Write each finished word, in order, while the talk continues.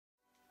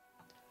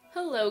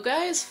Hello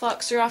guys,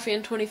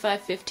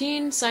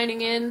 Foxroffian2515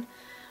 signing in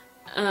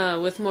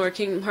with more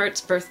Kingdom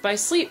Hearts Birth by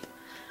Sleep.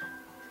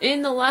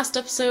 In the last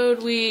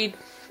episode we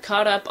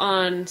caught up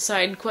on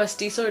side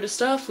questy sort of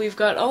stuff. We've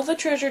got all the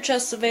treasure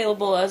chests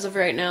available as of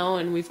right now,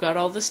 and we've got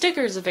all the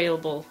stickers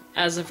available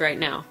as of right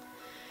now.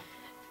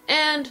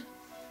 And,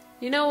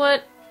 you know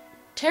what?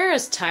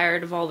 Terra's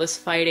tired of all this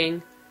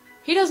fighting.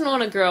 He doesn't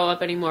want to grow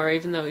up anymore,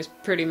 even though he's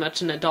pretty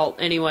much an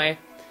adult anyway.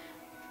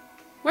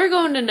 We're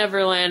going to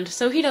Neverland,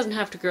 so he doesn't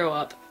have to grow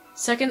up.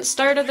 Second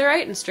star to the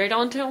right and straight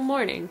on till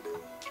morning.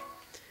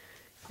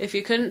 If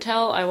you couldn't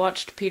tell, I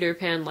watched Peter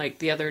Pan like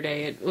the other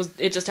day.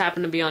 It just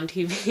happened to be on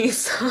TV,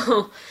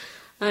 so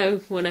I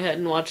went ahead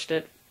and watched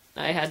it.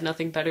 I had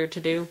nothing better to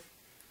do.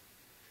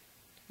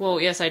 Well,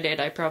 yes I did.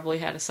 I probably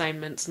had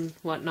assignments and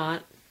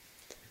whatnot.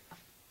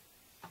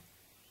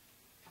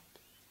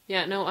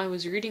 Yeah, no, I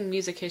was reading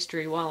music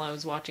history while I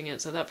was watching it,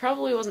 so that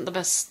probably wasn't the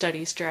best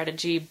study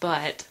strategy,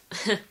 but...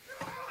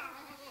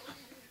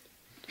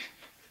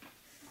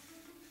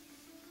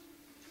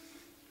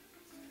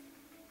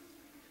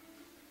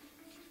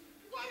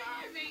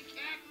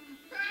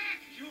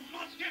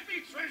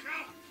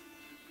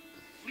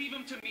 Leave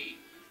him to me.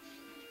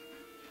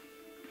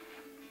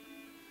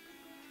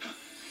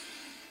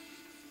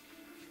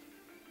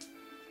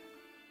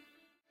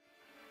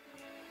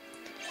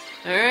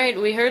 Alright,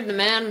 we heard the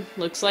man.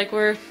 Looks like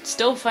we're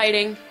still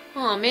fighting.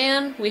 Aw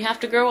man, we have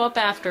to grow up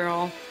after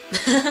all.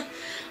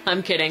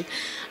 I'm kidding.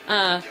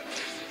 But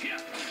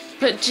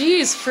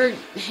geez, for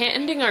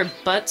handing our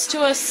butts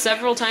to us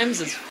several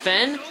times as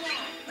Fen,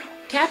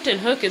 Captain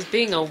Hook is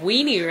being a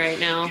weenie right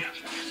now.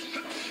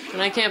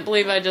 And I can't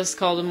believe I just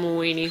called him a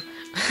weenie.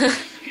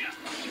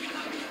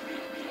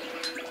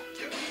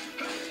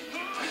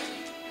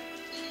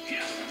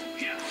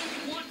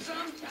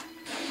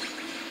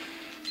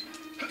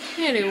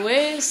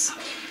 Anyways.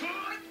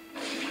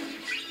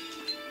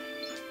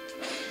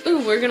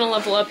 Ooh, we're gonna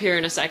level up here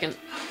in a second.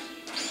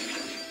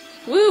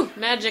 Woo!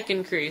 Magic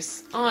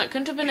increase. Oh, it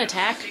couldn't have been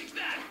attack.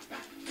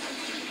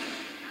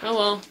 Oh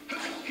well.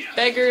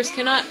 Beggars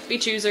cannot be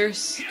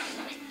choosers.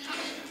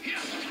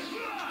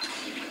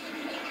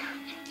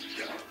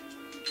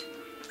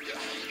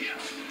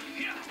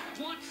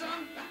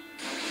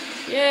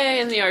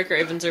 Yay, and the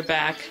Archravens are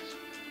back.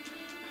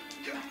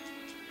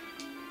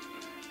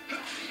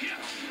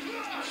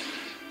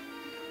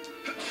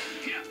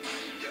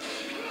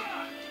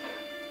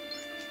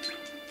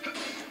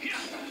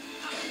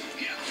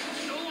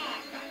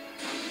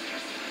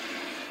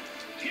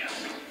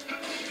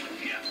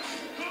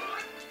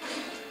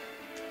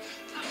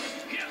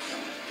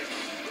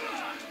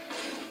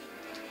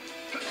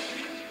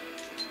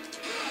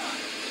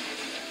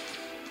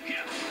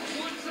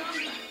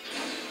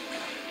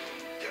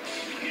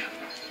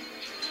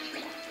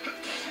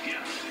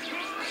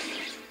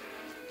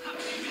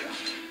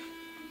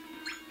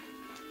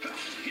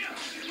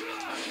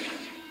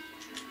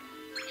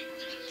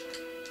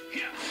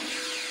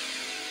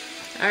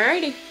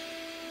 Alrighty.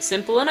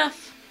 Simple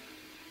enough.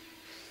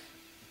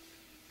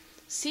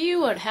 See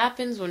what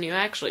happens when you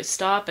actually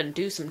stop and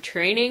do some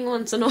training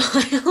once in a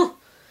while?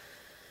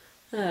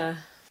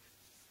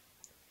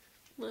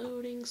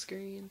 Loading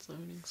screens,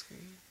 loading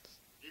screens.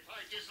 If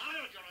I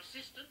desired your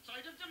assistance,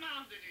 I'd have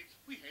demanded it.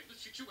 We have the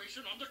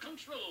situation under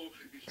control.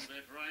 Isn't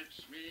that right,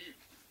 Smee?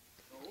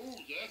 Oh,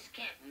 yes,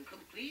 Captain,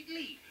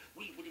 completely.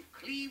 We would have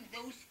cleaved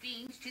those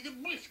fiends to the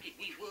brisket,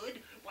 we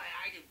would. Why,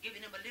 I'd have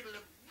given them a little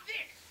of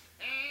this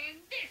and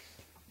this.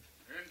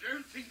 And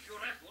don't think your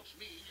efforts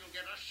mean you'll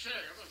get a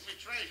share of the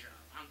treasure,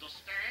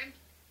 understand?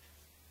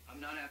 I'm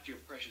not after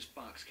your precious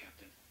box,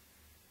 Captain.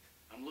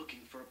 I'm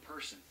looking for a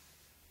person.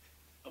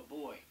 A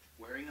boy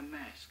wearing a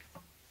mask.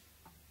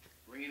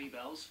 Ring any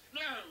bells?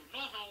 No,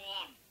 not a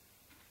one.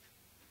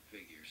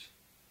 Figures.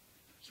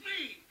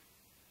 Smee!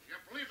 You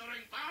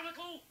blithering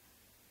barnacle!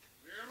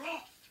 We're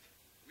off!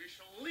 We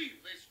shall leave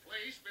this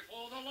place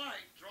before the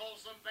light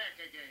draws them back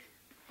again.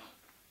 Oh.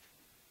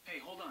 Hey,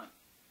 hold on.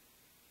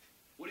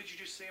 What did you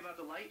just say about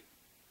the light?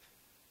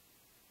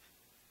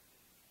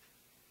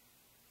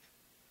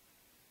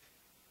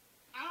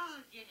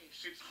 Ah, yes,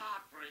 it's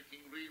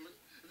heartbreaking, really.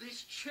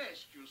 This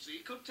chest, you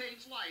see,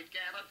 contains light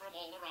gathered from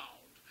all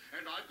around.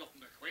 And I've got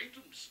an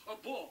acquaintance, a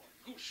boy,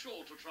 who's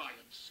sure to try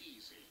and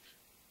seize it.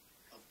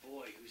 A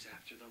boy who's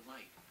after the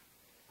light.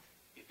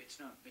 If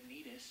it's not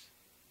Vanitas,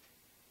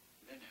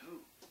 then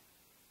who?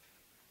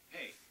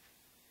 Hey,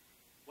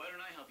 why don't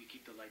I help you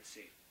keep the light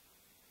safe?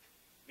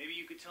 Maybe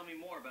you could tell me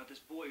more about this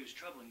boy who's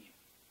troubling you.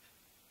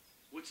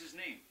 What's his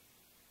name?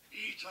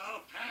 Peter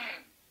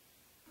Pan!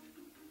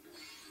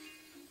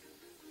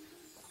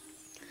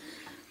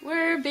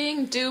 We're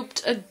being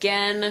duped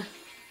again.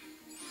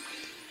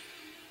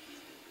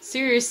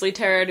 Seriously,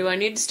 Terra, do I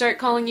need to start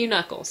calling you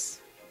Knuckles?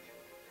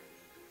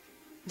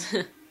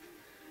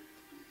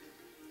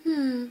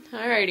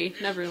 Alrighty,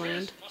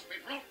 Neverland. This must be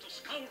brought to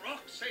Skull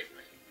Rock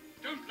safely.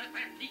 Don't let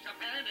that Peter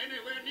Pan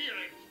anywhere near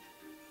it.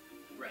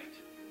 Right.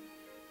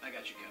 I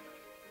got you covered.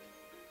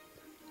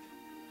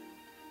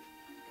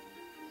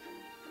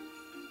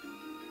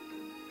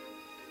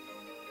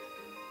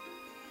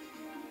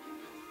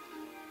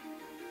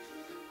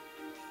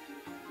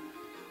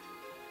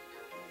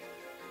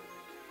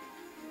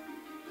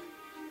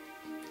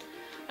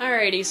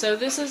 Alrighty, so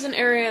this is an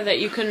area that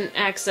you couldn't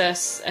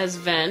access as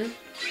Ven,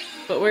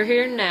 but we're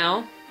here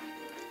now.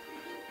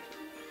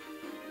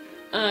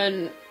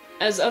 And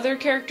as other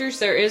characters,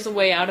 there is a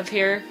way out of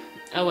here.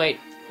 Oh wait,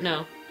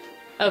 no.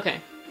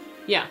 Okay.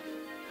 Yeah.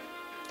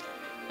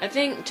 I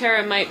think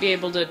Terra might be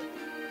able to...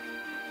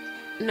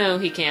 No,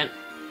 he can't.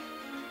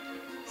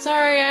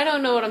 Sorry, I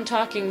don't know what I'm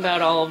talking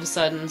about all of a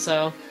sudden,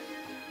 so...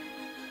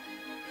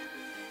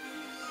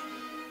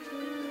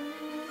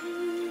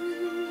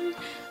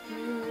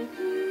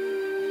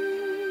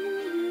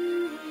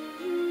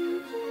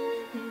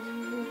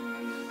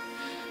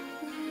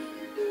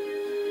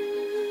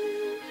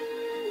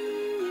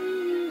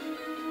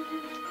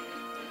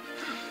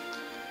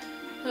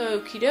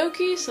 Okie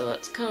dokie, so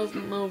let's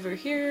come over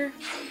here.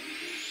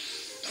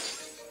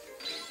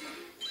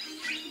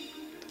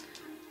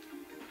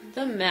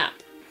 The map.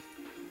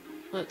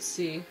 Let's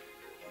see.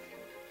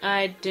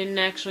 I didn't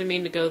actually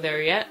mean to go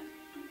there yet.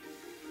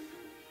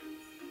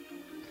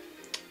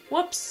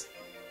 Whoops.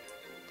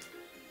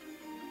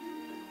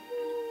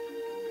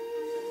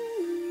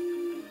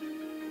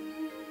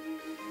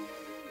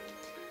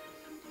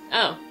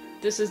 Oh,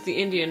 this is the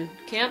Indian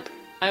camp.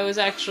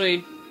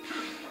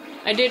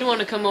 I did want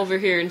to come over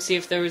here and see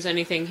if there was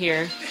anything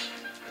here.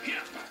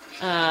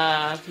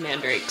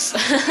 Mandrakes.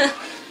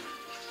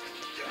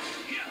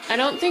 I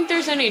don't think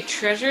there's any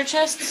treasure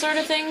chest sort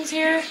of things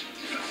here,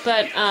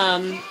 but,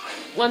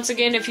 once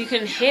again, if you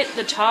can hit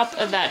the top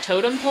of that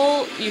totem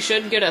pole, you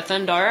should get a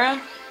Thundara.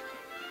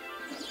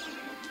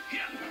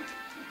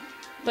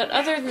 But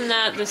other than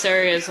that, this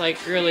area is,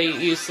 like, really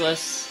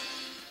useless.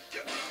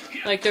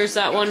 Like, there's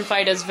that one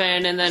fight as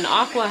Ven, and then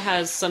Aqua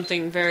has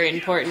something very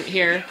important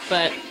here,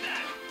 but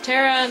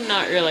Terra,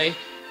 not really.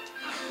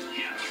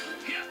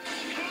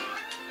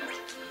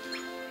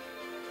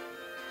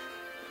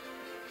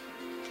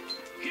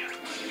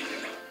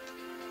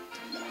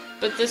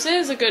 But this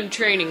is a good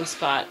training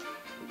spot,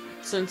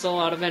 since a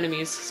lot of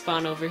enemies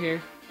spawn over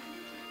here.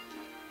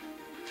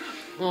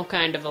 Well,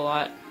 kind of a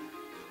lot.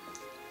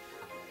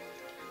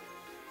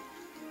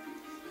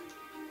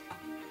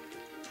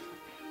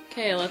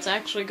 Okay, let's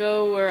actually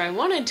go where I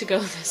wanted to go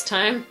this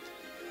time.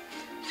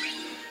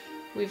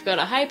 We've got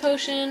a high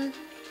potion,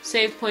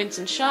 save points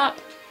in shop.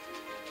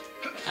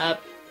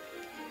 Up.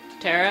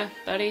 Terra,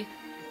 buddy.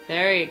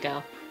 There you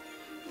go.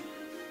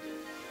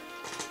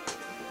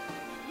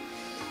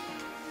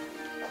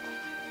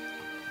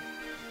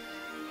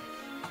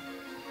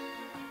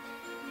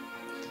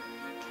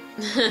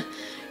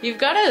 You've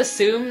got to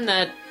assume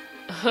that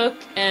Hook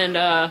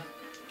and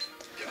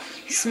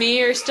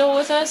Smee are still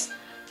with us,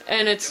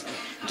 and it's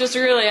just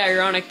really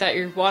ironic that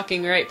you're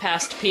walking right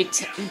past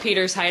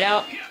Peter's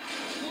hideout.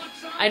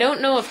 I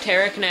don't know if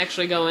Terra can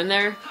actually go in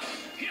there,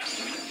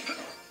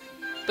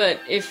 but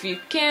if you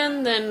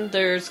can, then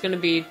there's going to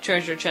be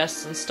treasure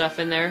chests and stuff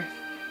in there,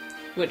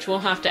 which we'll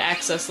have to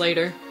access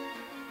later.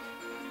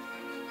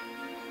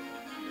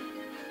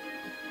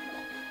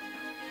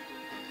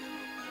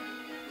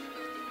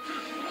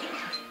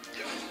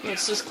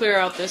 Let's just clear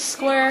out this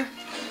square.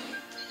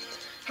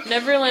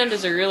 Neverland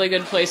is a really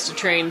good place to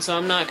train, so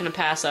I'm not going to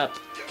pass up.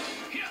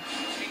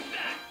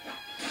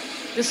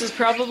 This is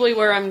probably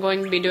where I'm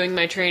going to be doing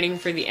my training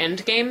for the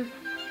end game.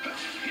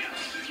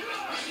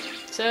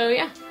 So,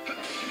 yeah.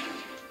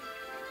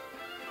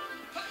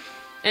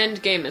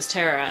 End game is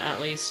Terra,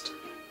 at least.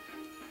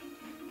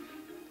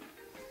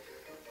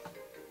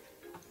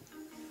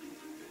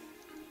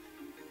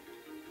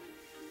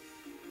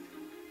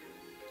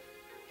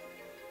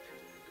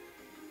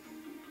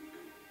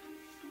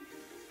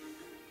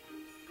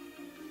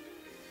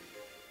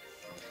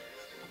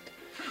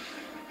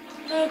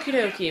 Okie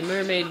dokie,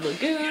 Mermaid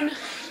Lagoon.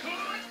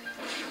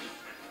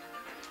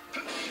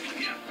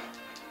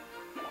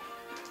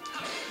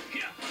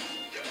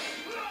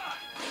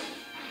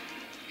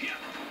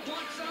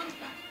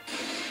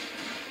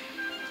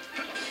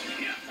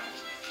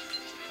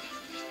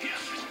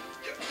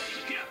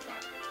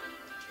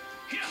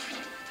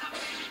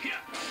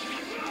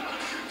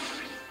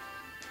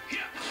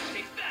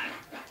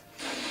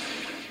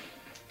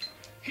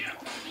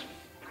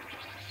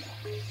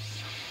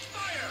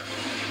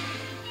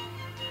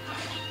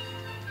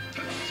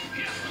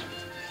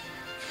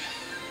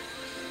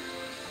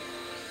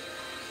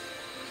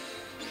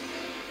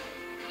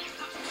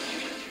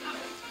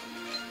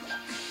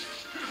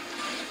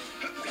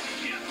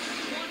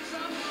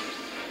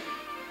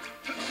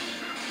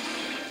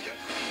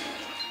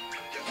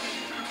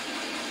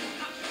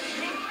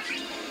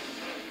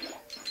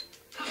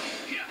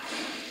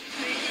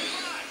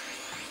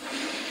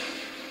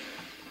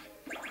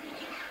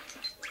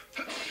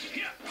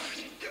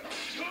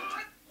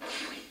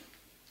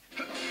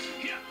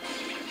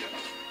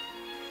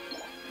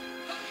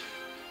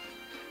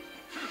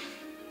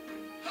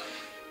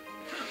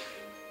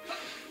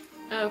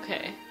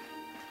 Okay.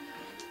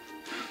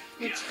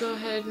 Let's go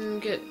ahead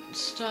and get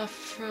stuff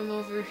from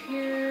over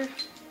here.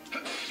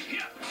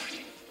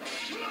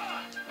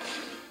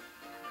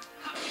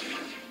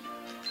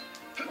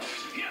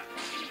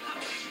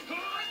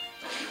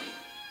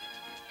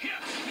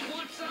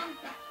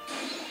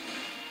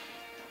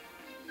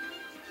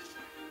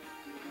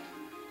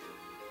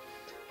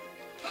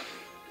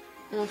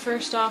 Well,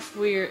 first off,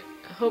 we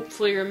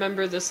hopefully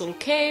remember this little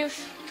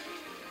cave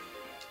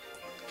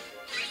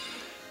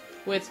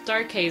with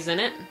dark haze in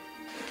it.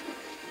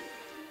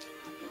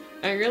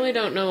 I really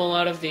don't know a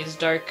lot of these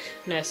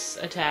darkness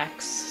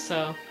attacks,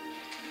 so...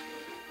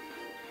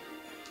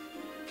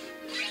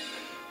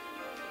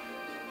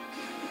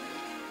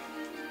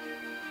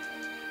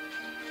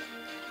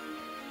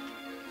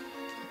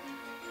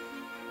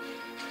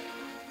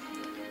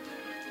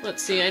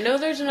 Let's see, I know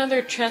there's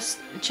another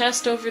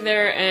chest over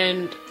there,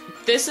 and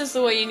this is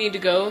the way you need to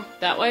go,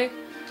 that way.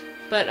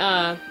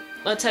 But,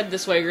 let's head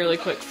this way really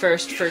quick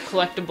first, for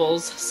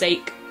collectibles'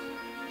 sake.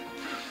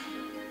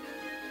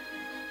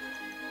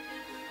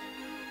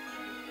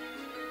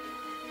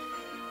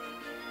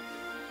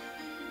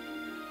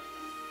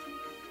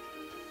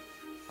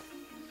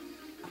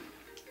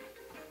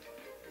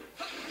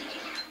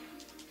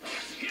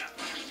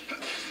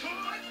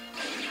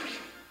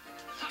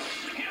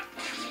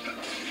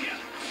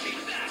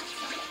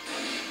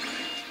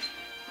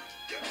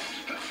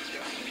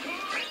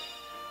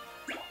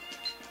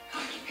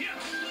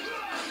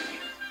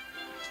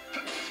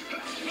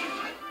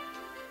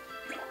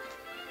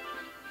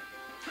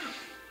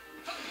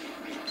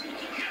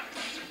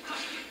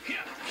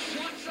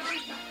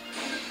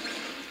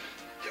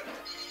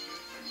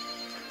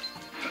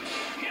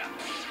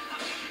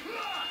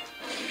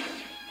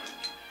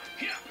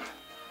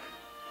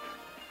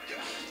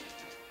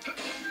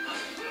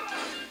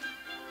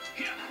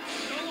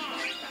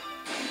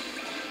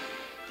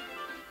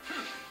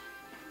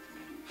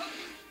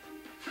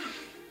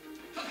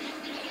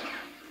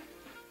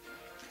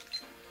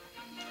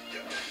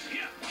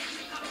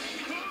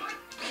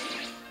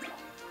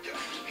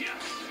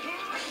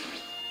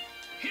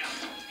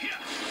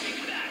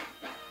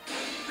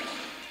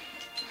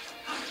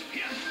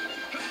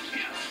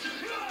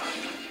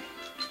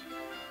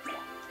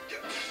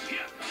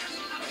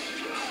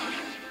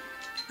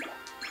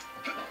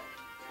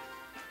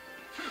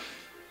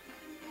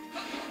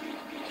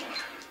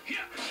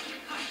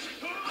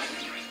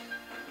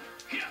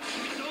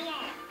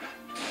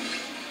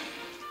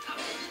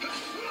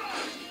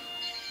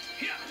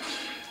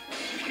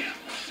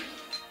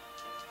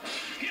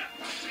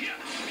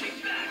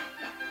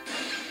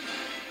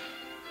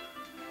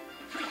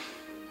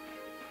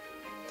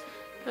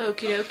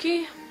 Okie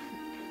dokie.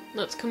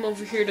 Let's come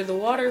over here to the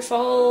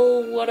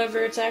waterfall, whatever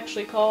it's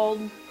actually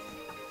called.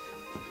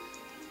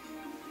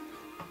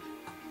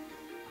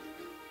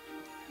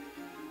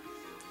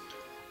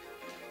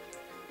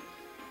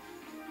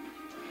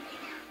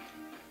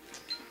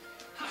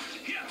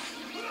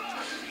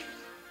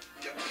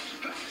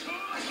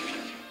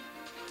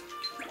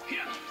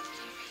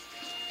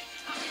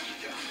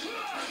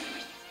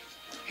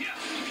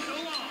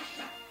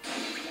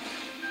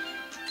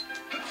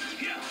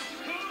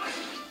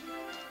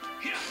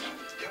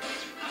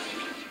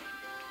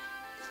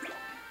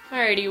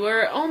 Alrighty,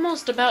 we're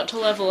almost about to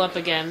level up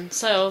again,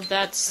 so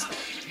that's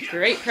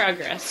great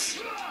progress.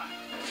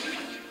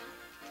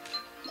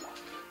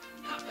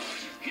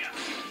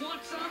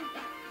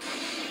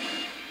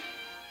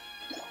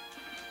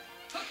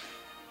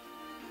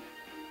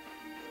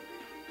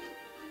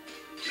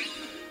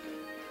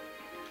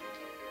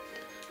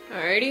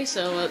 Alrighty,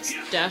 so let's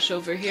dash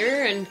over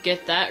here and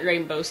get that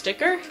rainbow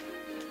sticker.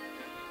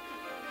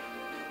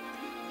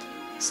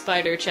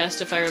 Spider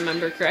chest, if I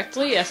remember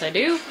correctly. Yes, I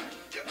do.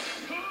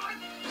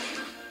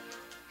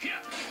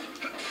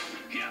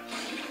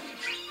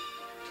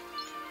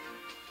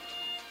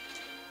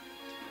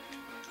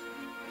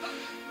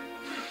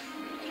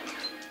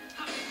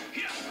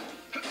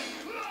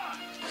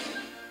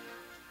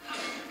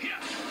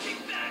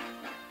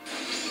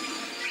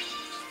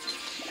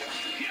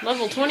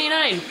 Level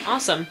 29!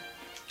 Awesome.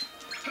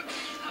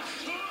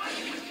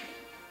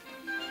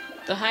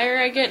 The higher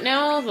I get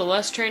now, the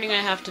less training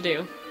I have to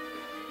do.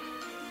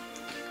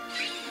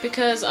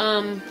 Because,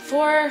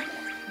 for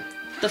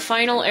the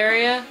final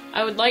area,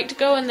 I would like to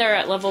go in there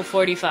at level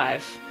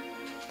 45.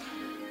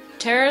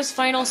 Terra's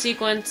final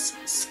sequence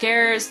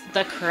scares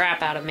the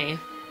crap out of me.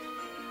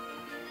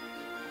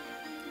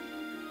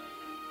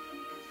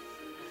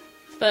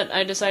 But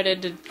I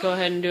decided to go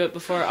ahead and do it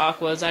before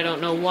Aqua's. I don't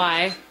know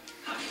why.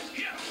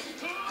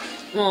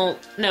 Well,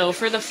 no,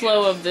 for the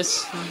flow of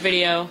this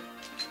video,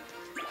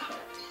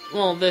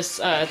 well, this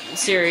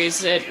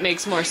series, it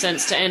makes more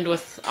sense to end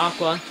with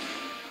Aqua.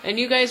 And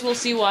you guys will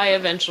see why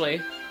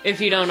eventually, if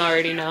you don't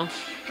already know.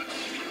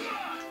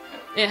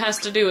 It has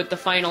to do with the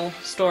final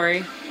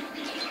story.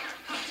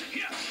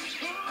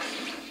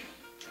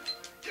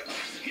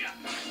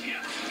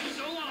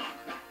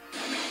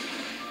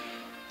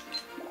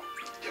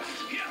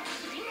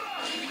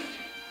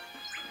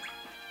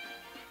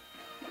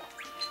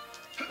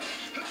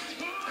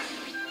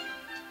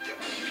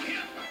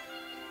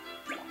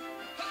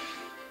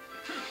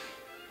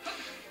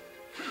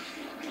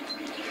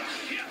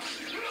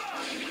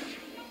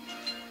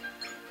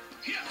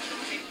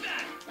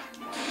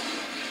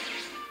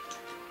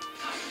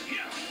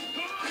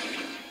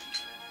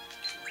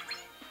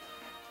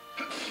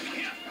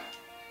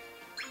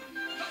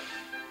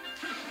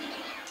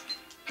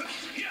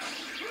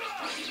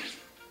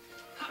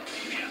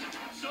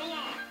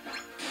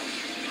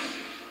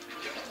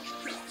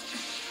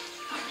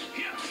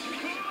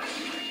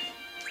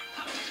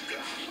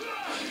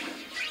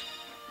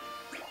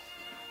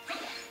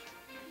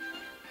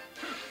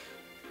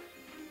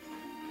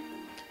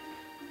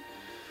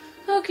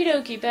 Okie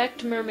dokie, back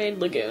to Mermaid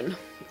Lagoon.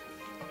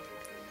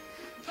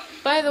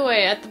 By the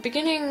way, at the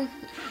beginning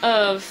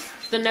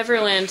of the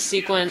Neverland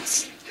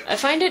sequence, I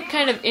find it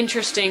kind of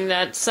interesting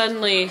that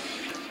suddenly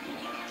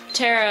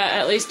Terra,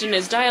 at least in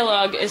his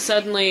dialogue, is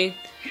suddenly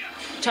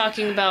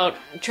talking about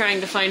trying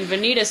to find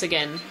Vanitas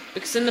again.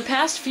 Because in the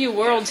past few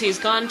worlds he's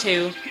gone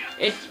to,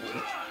 it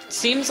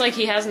seems like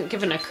he hasn't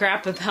given a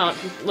crap about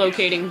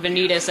locating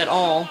Vanitas at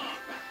all.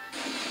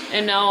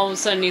 And now all of a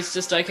sudden he's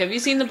just like, have you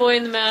seen the boy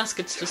in the mask?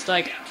 It's just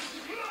like,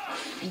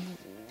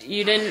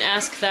 you didn't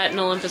ask that in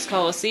Olympus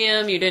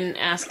Coliseum, you didn't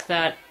ask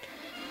that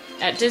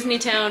at Disney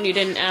Town, you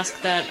didn't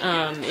ask that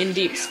in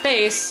Deep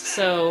Space,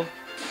 so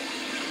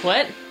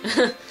what?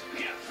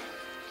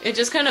 It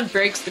just kind of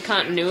breaks the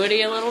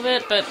continuity a little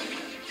bit, but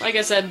like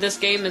I said, this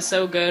game is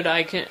so good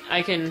I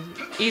can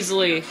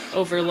easily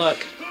overlook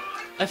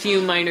a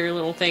few minor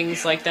little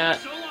things like that.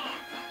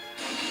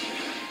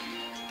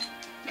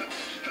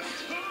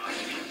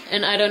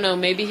 And I don't know,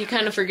 maybe he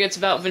kind of forgets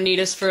about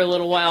Vanitas for a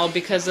little while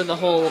because of the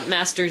whole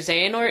Master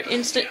Xehanort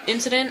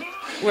incident,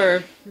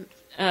 where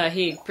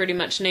he pretty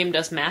much named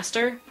us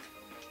Master.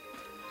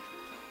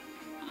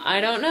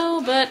 I don't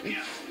know, but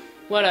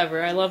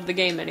whatever, I love the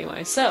game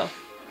anyway. So,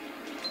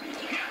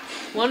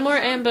 one more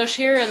ambush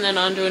here and then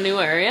on to a new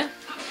area.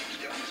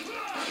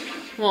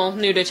 Well,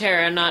 new to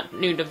Terra, not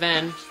new to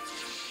Ven.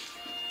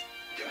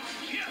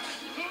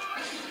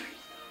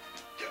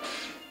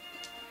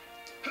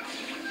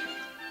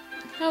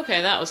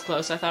 Okay, that was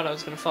close. I thought I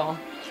was gonna fall.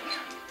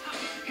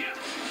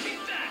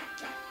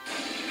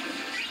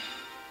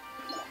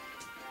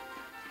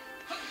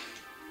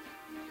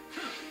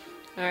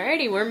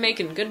 Alrighty, we're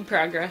making good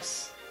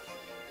progress.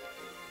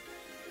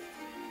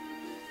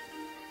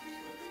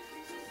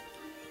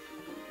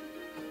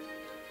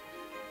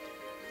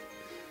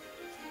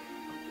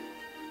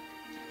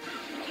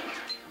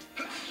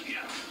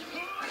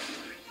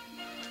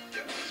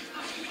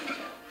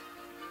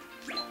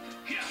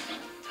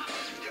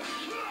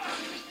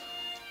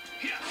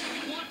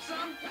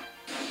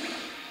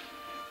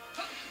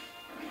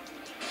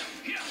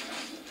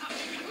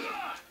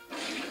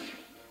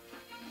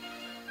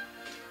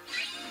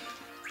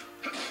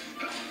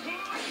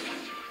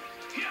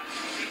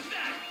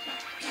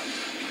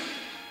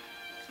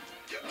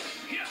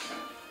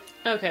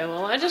 Okay,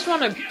 well, I just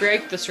want to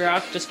break this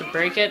rock just to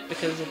break it,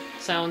 because it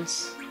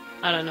sounds...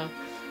 I don't know.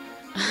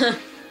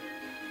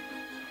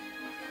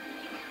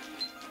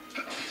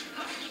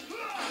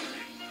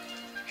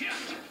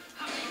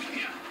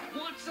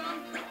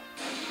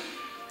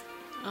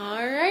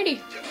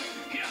 Alrighty.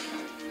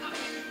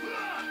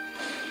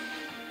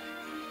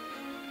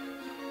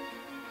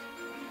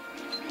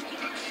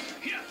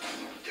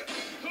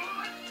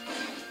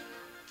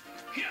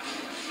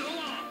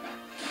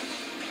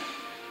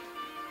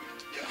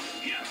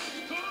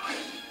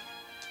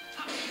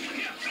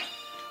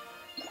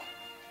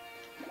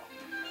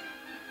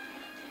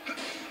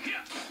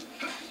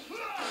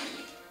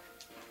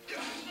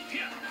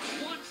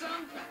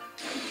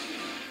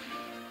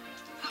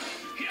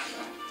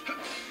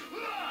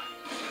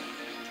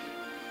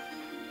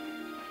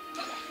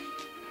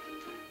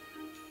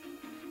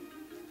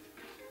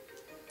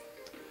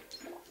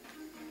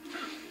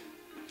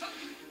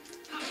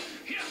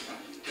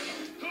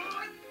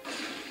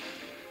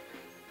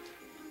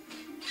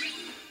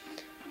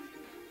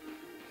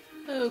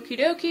 Okie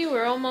dokie,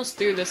 we're almost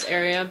through this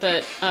area,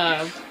 but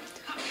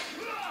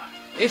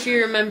if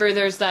you remember,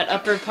 there's that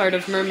upper part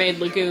of Mermaid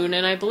Lagoon,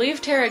 and I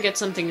believe Terra gets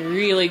something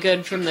really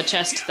good from the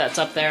chest that's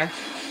up there.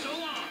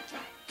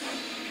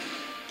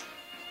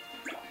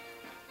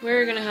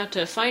 We're gonna have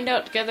to find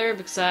out together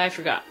because I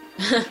forgot.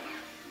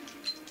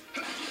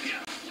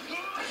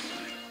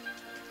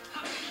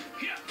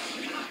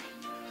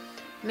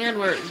 Man,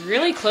 we're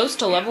really close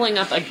to leveling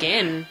up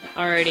again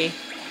already.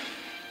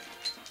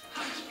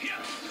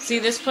 See,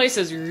 this place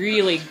is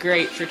really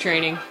great for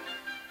training.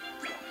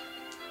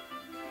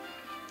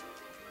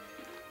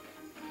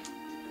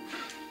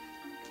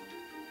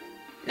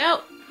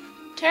 No!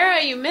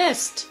 Terra, you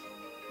missed!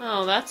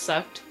 Oh, that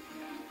sucked.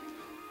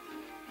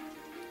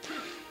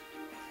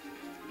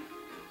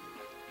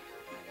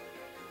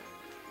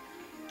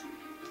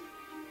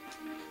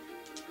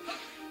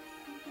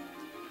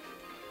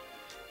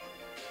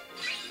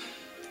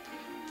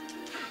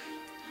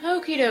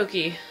 Okie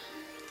dokie.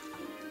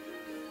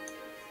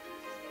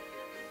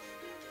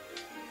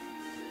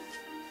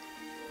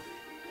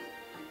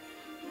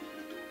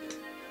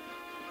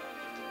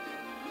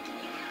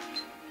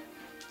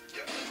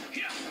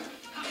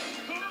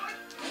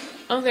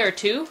 Oh, there are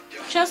two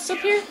chests up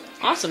here?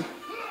 Awesome.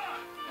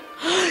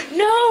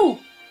 No!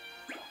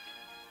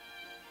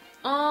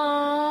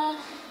 I'll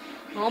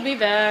be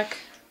back.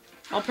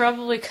 I'll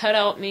probably cut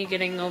out me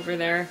getting over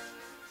there.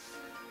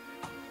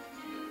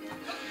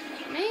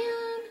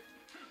 Man.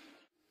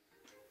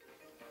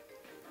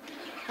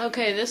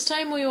 Okay, this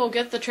time we will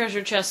get the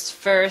treasure chests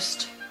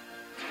first.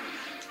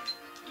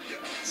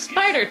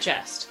 Spider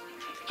chest.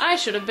 I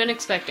should have been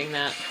expecting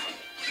that.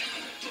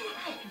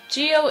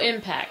 Geo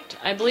Impact.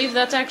 I believe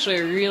that's actually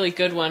a really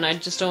good one, I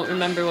just don't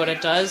remember what it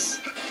does.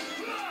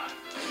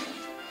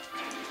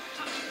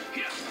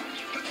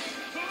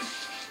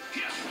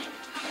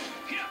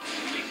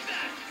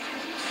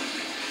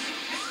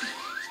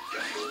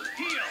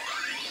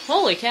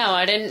 Holy cow,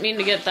 I didn't mean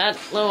to get that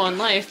low on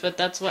life, but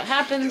that's what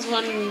happens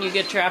when you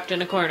get trapped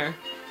in a corner.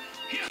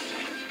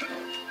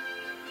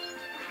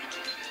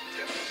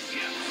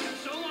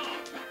 So long.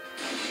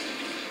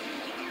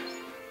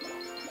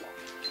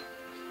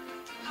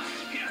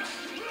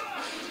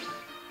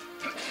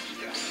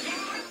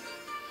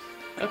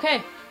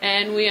 Okay,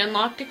 and we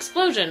unlocked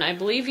Explosion. I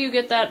believe you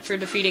get that for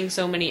defeating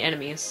so many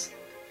enemies.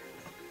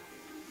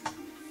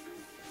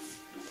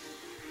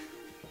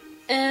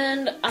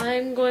 And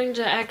I'm going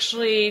to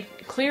actually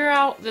clear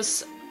out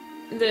this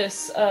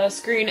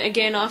screen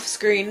again off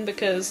screen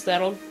because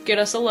that'll get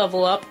us a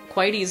level up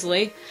quite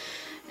easily.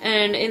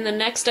 And in the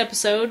next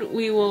episode,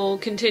 we will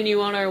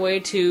continue on our way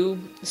to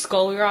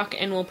Skull Rock,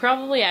 and we'll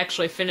probably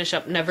actually finish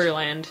up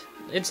Neverland.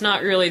 It's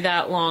not really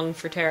that long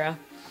for Terra.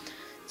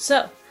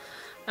 So,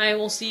 I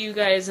will see you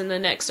guys in the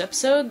next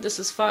episode. This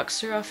is Fox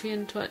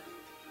Seraphian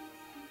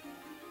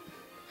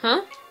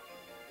Huh?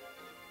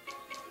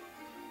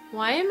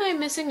 Why am I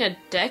missing a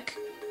deck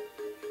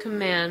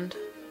command?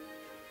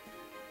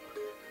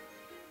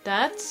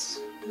 That's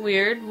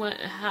weird. What?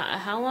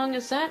 How long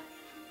is that?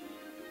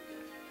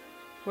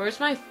 Where's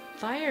my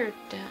fire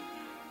deck?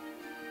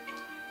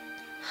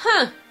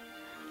 Huh!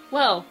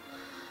 Well,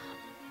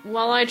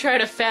 while I try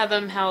to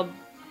fathom how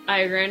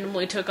I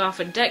randomly took off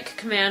a deck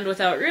command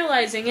without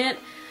realizing it,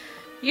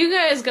 you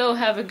guys go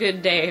have a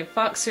good day.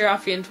 Fox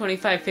Seraphian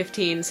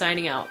 2515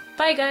 signing out.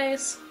 Bye,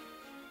 guys!